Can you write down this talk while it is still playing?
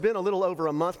Been a little over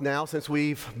a month now since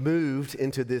we've moved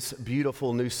into this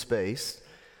beautiful new space,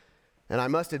 and I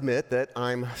must admit that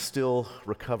I'm still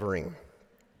recovering.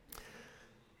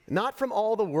 Not from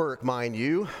all the work, mind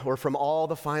you, or from all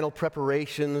the final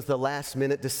preparations, the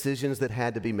last-minute decisions that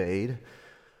had to be made.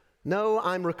 No,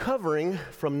 I'm recovering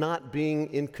from not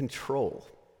being in control.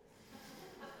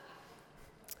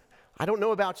 I don't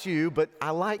know about you, but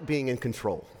I like being in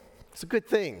control. It's a good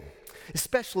thing,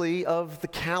 especially of the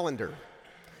calendar.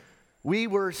 We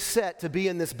were set to be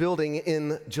in this building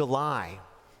in July,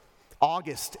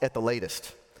 August at the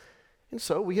latest. And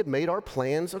so we had made our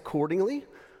plans accordingly,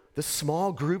 the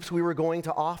small groups we were going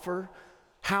to offer,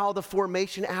 how the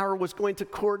formation hour was going to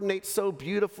coordinate so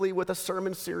beautifully with a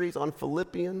sermon series on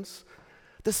Philippians,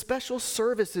 the special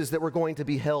services that were going to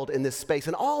be held in this space,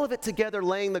 and all of it together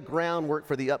laying the groundwork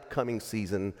for the upcoming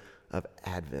season of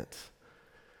Advent.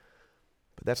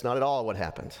 But that's not at all what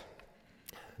happened.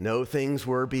 No, things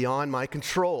were beyond my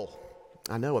control.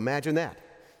 I know, imagine that.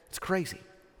 It's crazy.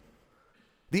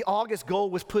 The August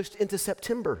goal was pushed into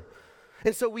September.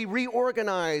 And so we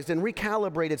reorganized and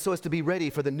recalibrated so as to be ready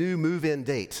for the new move-in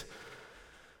date.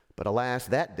 But alas,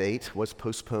 that date was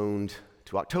postponed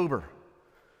to October.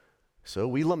 So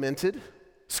we lamented,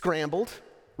 scrambled,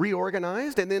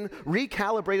 reorganized, and then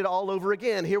recalibrated all over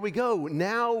again. Here we go.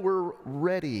 Now we're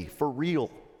ready for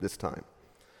real this time.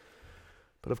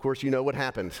 But of course, you know what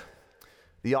happened.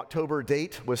 The October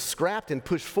date was scrapped and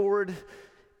pushed forward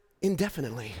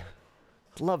indefinitely.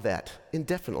 Love that,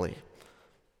 indefinitely.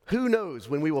 Who knows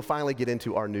when we will finally get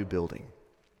into our new building?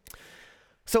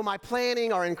 So my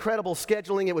planning, our incredible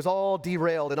scheduling, it was all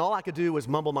derailed, and all I could do was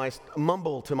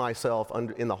mumble to myself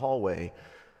in the hallway,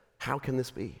 how can this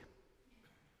be?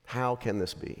 How can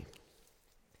this be?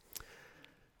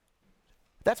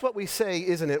 That's what we say,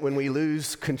 isn't it, when we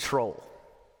lose control?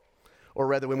 Or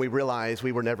rather, when we realize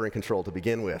we were never in control to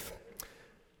begin with.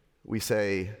 We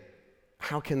say,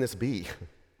 how can this be?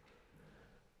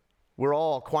 We're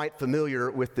all quite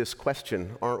familiar with this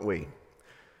question, aren't we?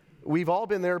 We've all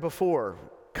been there before,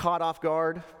 caught off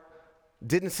guard,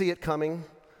 didn't see it coming.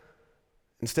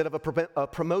 Instead of a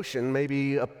promotion,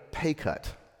 maybe a pay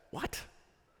cut. What?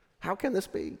 How can this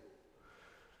be?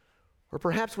 Or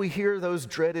perhaps we hear those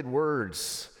dreaded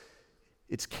words,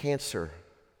 it's cancer.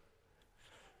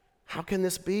 How can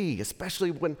this be,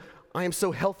 especially when I am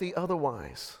so healthy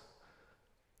otherwise?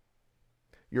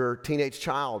 Your teenage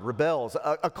child rebels,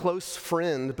 a close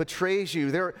friend betrays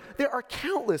you. There are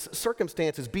countless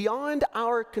circumstances beyond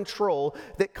our control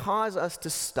that cause us to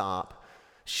stop,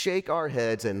 shake our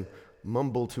heads, and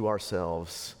mumble to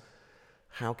ourselves,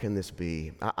 how can this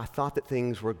be? I thought that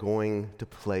things were going to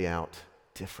play out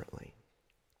differently.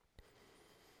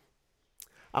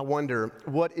 I wonder,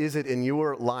 what is it in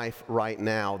your life right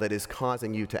now that is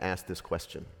causing you to ask this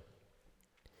question?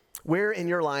 Where in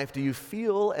your life do you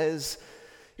feel as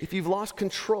if you've lost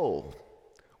control,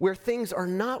 where things are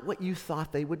not what you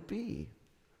thought they would be?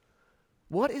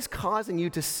 What is causing you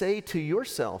to say to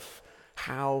yourself,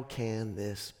 how can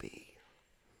this be?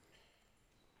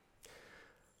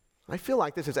 I feel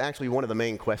like this is actually one of the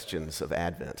main questions of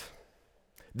Advent.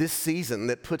 This season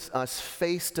that puts us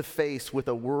face to face with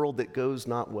a world that goes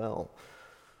not well.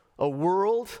 A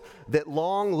world that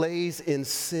long lays in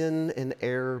sin and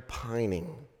error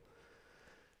pining.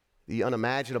 The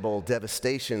unimaginable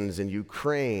devastations in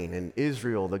Ukraine and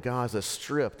Israel, the Gaza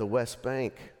Strip, the West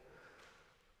Bank.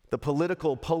 The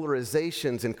political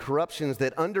polarizations and corruptions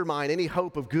that undermine any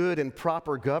hope of good and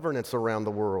proper governance around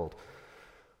the world.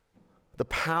 The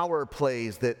power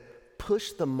plays that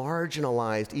push the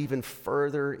marginalized even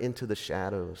further into the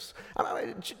shadows.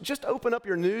 Just open up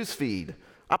your news feed.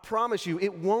 I promise you,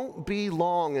 it won't be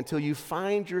long until you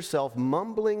find yourself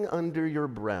mumbling under your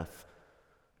breath,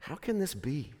 how can this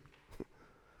be?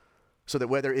 So that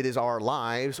whether it is our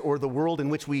lives or the world in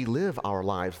which we live our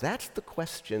lives, that's the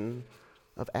question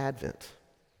of Advent.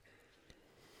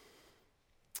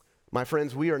 My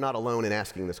friends, we are not alone in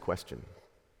asking this question.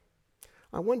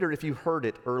 I wonder if you heard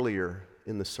it earlier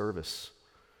in the service,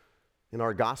 in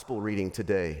our gospel reading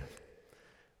today,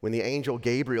 when the angel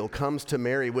Gabriel comes to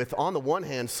Mary with, on the one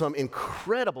hand, some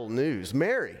incredible news.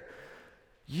 Mary,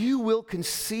 you will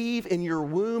conceive in your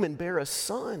womb and bear a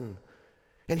son,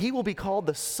 and he will be called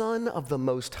the Son of the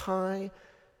Most High,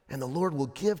 and the Lord will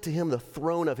give to him the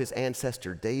throne of his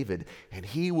ancestor David, and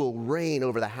he will reign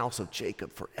over the house of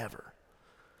Jacob forever.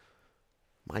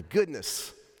 My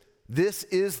goodness, this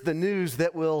is the news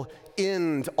that will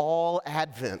end all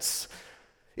Advents.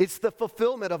 It's the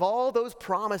fulfillment of all those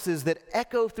promises that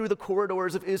echo through the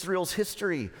corridors of Israel's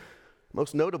history,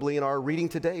 most notably in our reading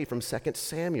today from 2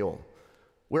 Samuel.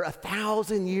 where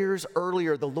 1,000 years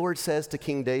earlier the Lord says to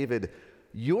King David,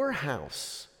 "Your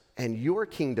house and your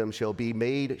kingdom shall be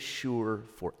made sure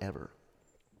forever."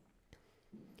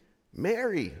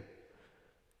 Mary,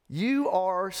 you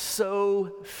are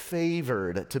so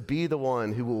favored to be the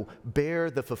one who will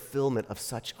bear the fulfillment of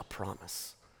such a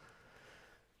promise.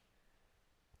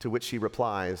 To which she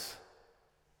replies,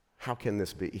 "How can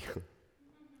this be?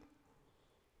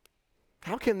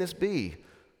 How can this be,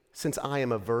 since I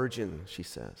am a virgin?" she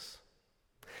says.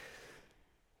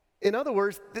 In other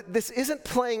words, this isn't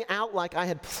playing out like I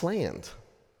had planned.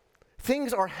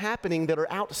 Things are happening that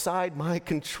are outside my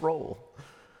control.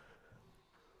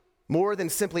 More than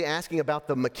simply asking about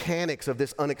the mechanics of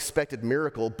this unexpected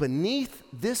miracle, beneath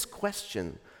this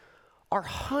question are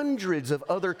hundreds of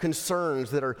other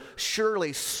concerns that are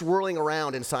surely swirling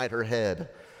around inside her head.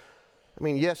 I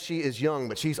mean, yes, she is young,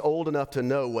 but she's old enough to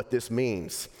know what this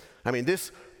means. I mean,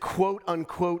 this quote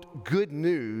unquote good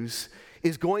news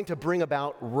is going to bring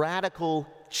about radical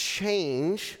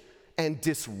change and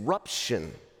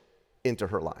disruption into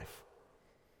her life.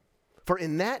 For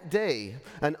in that day,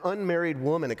 an unmarried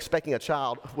woman expecting a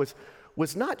child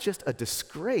was not just a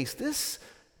disgrace. This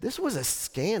was a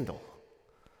scandal.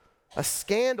 A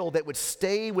scandal that would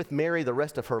stay with Mary the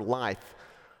rest of her life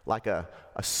like a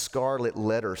scarlet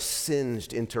letter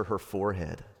singed into her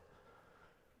forehead.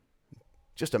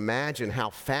 Just imagine how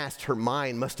fast her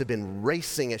mind must have been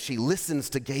racing as she listens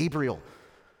to Gabriel.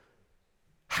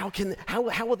 How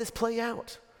will this play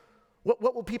out? What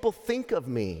will people think of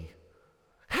me?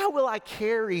 How will I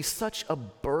carry such a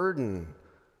burden?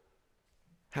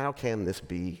 How can this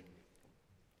be?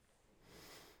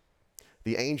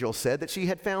 The angel said that she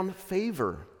had found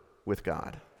favor with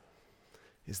God.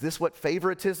 Is this what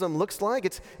favoritism looks like?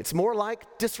 It's more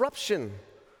like disruption.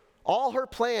 All her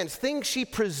plans, things she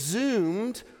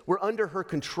presumed were under her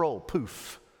control,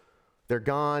 poof, they're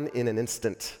gone in an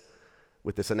instant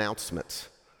with this announcement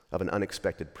of an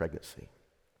unexpected pregnancy.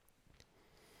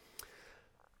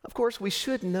 Of course, we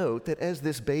should note that as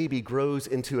this baby grows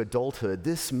into adulthood,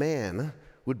 this man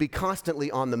would be constantly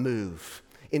on the move,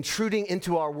 intruding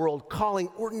into our world, calling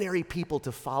ordinary people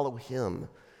to follow him.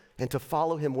 And to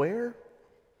follow him where?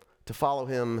 To follow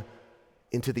him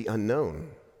into the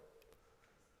unknown.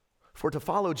 For to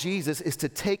follow Jesus is to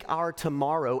take our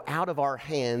tomorrow out of our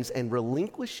hands and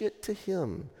relinquish it to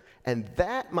him. And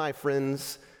that, my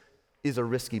friends, is a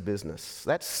risky business.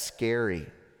 That's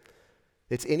scary.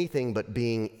 It's anything but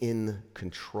being in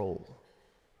control.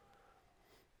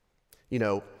 You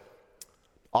know,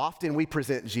 often we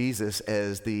present Jesus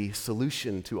as the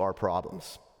solution to our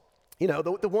problems. You know,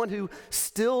 the one who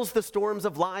stills the storms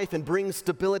of life and brings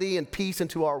stability and peace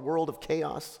into our world of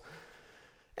chaos.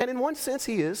 And in one sense,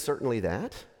 he is certainly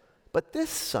that. But this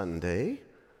Sunday,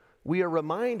 we are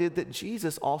reminded that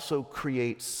Jesus also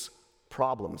creates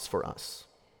problems for us.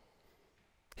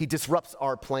 He disrupts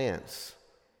our plans,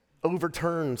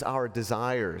 overturns our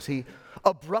desires. He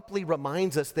abruptly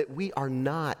reminds us that we are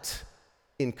not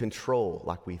in control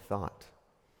like we thought.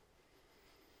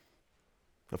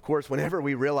 Of course, whenever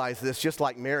we realize this, just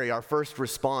like Mary, our first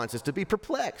response is to be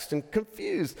perplexed and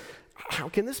confused. How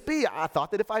can this be? I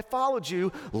thought that if I followed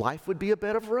you, life would be a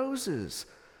bed of roses.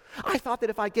 I thought that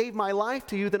if I gave my life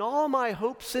to you, then all my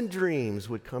hopes and dreams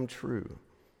would come true.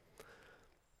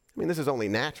 I mean, this is only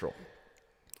natural.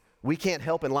 We can't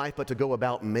help in life but to go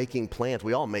about making plans.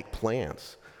 We all make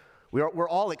plans. We're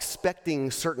all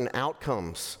expecting certain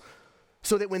outcomes.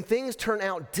 So that when things turn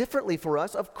out differently for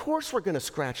us, of course we're going to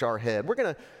scratch our head. We're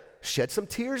going to shed some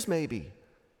tears maybe,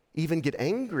 even get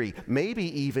angry, maybe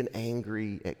even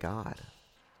angry at God.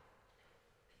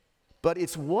 But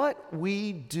it's what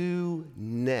we do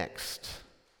next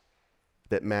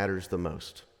that matters the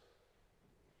most.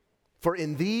 For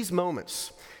in these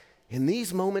moments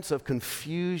of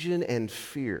confusion and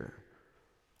fear,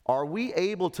 are we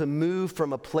able to move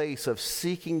from a place of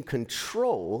seeking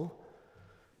control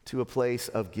to a place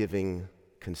of giving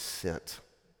consent?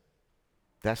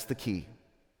 That's the key.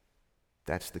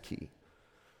 That's the key.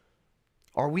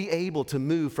 Are we able to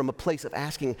move from a place of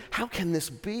asking, how can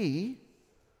this be,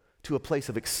 to a place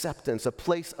of acceptance, a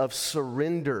place of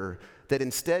surrender that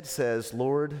instead says,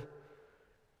 Lord,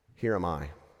 here am I,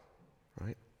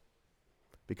 right?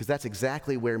 Because that's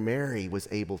exactly where Mary was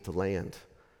able to land.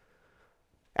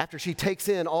 After she takes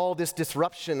in all this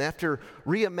disruption, after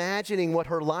reimagining what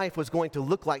her life was going to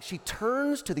look like, she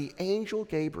turns to the angel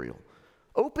Gabriel,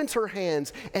 opens her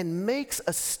hands, and makes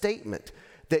a statement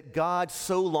that God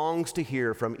so longs to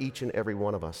hear from each and every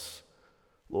one of us.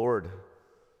 Lord,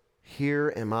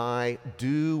 here am I,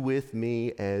 do with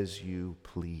me as you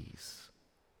please.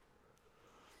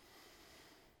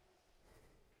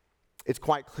 It's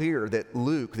quite clear that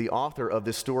Luke, the author of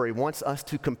this story, wants us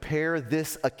to compare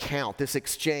this account, this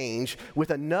exchange,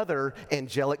 with another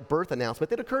angelic birth announcement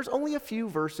that occurs only a few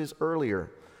verses earlier.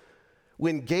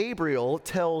 When Gabriel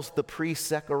tells the priest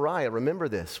Zechariah, remember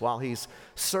this, while he's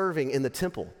serving in the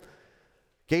temple,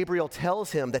 Gabriel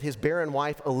tells him that his barren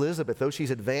wife Elizabeth, though she's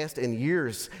advanced in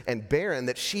years and barren,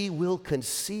 that she will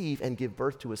conceive and give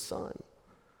birth to a son.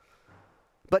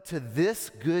 But to this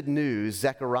good news,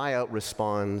 Zechariah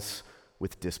responds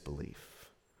with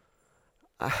disbelief.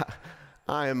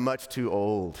 I am much too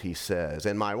old, he says,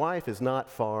 and my wife is not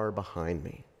far behind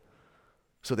me.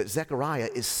 So that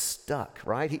Zechariah is stuck,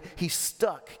 right? He's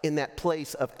stuck in that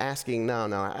place of asking, no,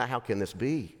 how can this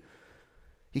be?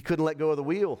 He couldn't let go of the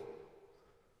wheel.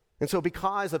 And so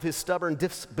because of his stubborn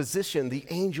disposition, the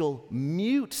angel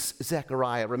mutes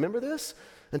Zechariah, remember this?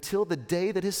 Until the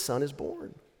day that his son is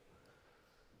born.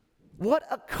 What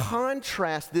a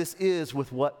contrast this is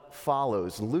with what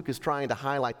follows. And Luke is trying to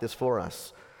highlight this for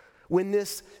us. When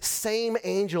this same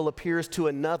angel appears to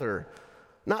another,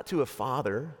 not to a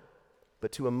father,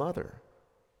 but to a mother,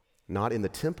 not in the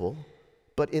temple,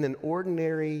 but in an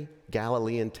ordinary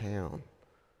Galilean town.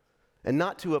 And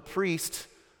not to a priest,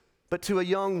 but to a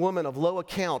young woman of low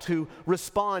account who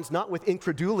responds not with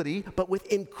incredulity, but with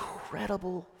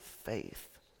incredible faith.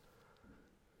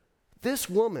 This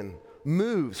woman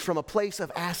moves from a place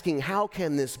of asking, how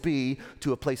can this be,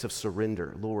 to a place of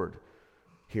surrender. Lord,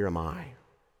 here am I.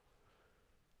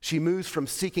 She moves from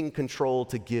seeking control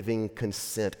to giving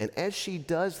consent. And as she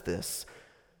does this,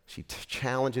 she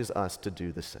challenges us to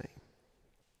do the same.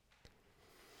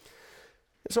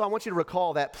 And so I want you to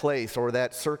recall that place or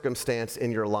that circumstance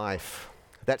in your life,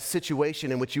 that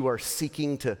situation in which you are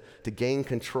seeking to gain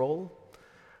control.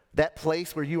 That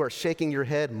place where you are shaking your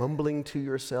head, mumbling to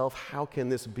yourself, how can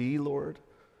this be, Lord?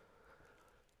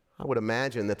 I would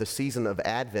imagine that the season of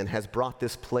Advent has brought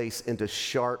this place into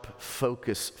sharp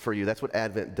focus for you. That's what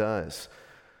Advent does.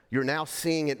 You're now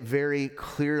seeing it very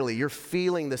clearly. You're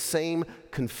feeling the same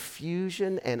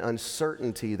confusion and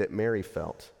uncertainty that Mary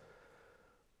felt.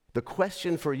 The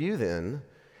question for you then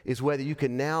is whether you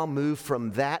can now move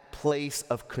from that place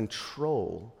of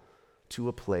control to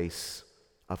a place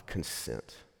of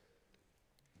consent.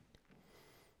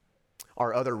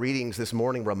 Our other readings this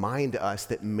morning remind us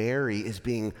that Mary is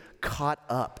being caught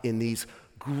up in these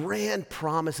grand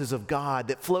promises of God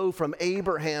that flow from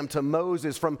Abraham to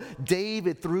Moses, from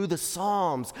David through the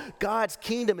Psalms. God's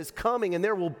kingdom is coming and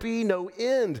there will be no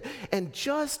end. And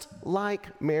just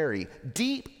like Mary,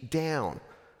 deep down,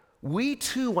 we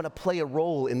too want to play a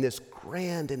role in this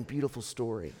grand and beautiful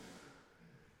story.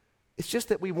 It's just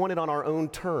that we want it on our own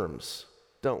terms,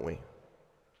 don't we?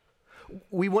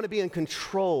 We want to be in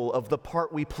control of the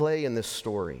part we play in this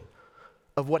story,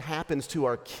 of what happens to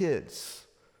our kids,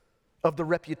 of the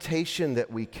reputation that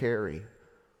we carry,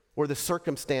 or the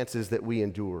circumstances that we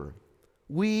endure.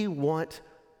 We want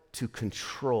to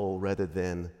control rather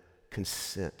than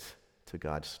consent to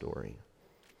God's story.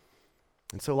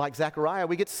 And so like Zechariah,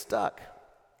 we get stuck.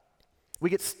 We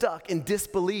get stuck in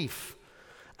disbelief.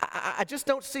 I just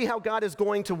don't see how God is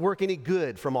going to work any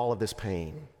good from all of this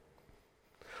pain.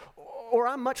 Or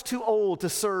I'm much too old to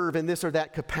serve in this or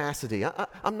that capacity.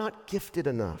 I'm not gifted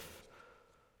enough.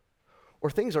 Or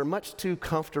things are much too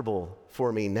comfortable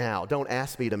for me now. Don't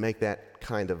ask me to make that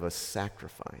kind of a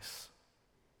sacrifice.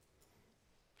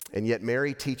 And yet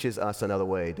Mary teaches us another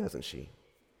way, doesn't she?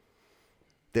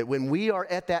 That when we are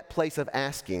at that place of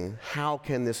asking, how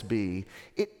can this be?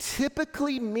 It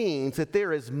typically means that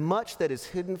there is much that is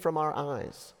hidden from our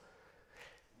eyes.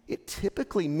 It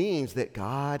typically means that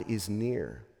God is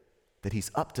near, that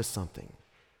he's up to something,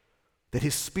 that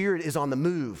his spirit is on the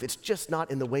move. It's just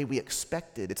not in the way we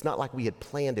expected. It's not like we had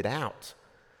planned it out.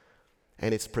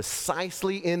 And it's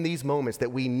precisely in these moments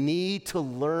that we need to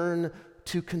learn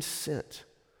to consent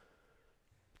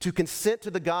to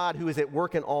the God who is at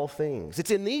work in all things. It's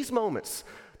in these moments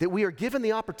that we are given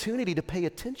the opportunity to pay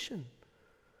attention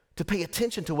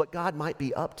to what God might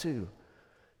be up to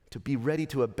be ready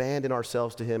to abandon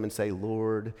ourselves to him and say,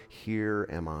 Lord, here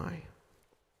am I.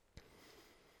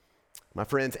 My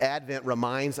friends, Advent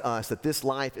reminds us that this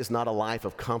life is not a life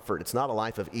of comfort. It's not a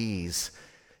life of ease.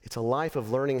 It's a life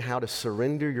of learning how to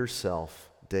surrender yourself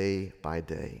day by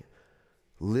day,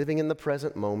 living in the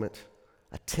present moment,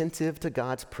 attentive to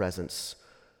God's presence,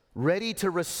 ready to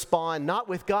respond not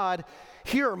with God,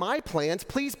 here are my plans,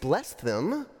 please bless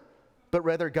them, but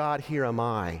rather, God, here am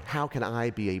I. How can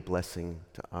I be a blessing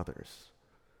to others?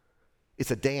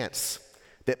 It's a dance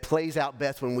that plays out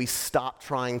best when we stop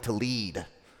trying to lead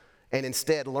and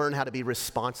instead learn how to be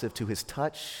responsive to his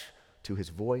touch, to his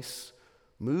voice,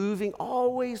 moving,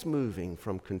 always moving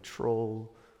from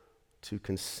control to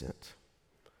consent.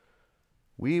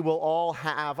 We will all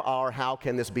have our how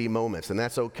can this be moments, and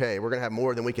that's okay. We're going to have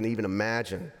more than we can even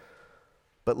imagine.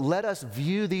 But let us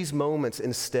view these moments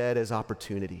instead as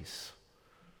opportunities.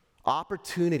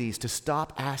 Opportunities to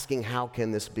stop asking how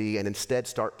can this be and instead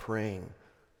start praying,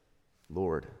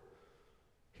 Lord,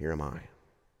 here am I.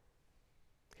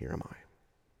 Here am I.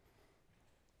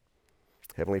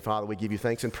 Heavenly Father, we give you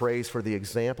thanks and praise for the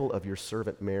example of your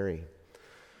servant Mary,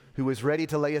 who was ready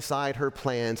to lay aside her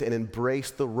plans and embrace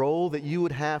the role that you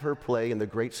would have her play in the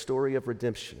great story of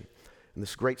redemption, and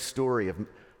this great story of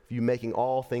you making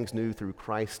all things new through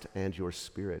Christ and your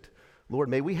Spirit. Lord,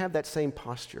 may we have that same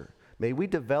posture. May we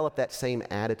develop that same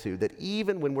attitude that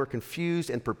even when we're confused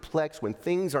and perplexed, when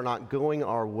things are not going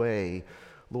our way,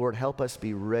 Lord, help us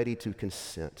be ready to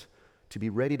consent, to be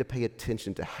ready to pay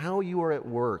attention to how you are at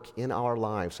work in our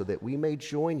lives so that we may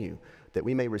join you, that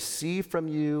we may receive from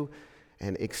you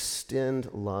and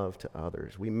extend love to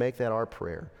others. We make that our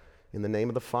prayer in the name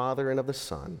of the Father and of the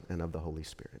Son and of the Holy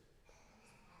Spirit.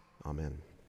 Amen.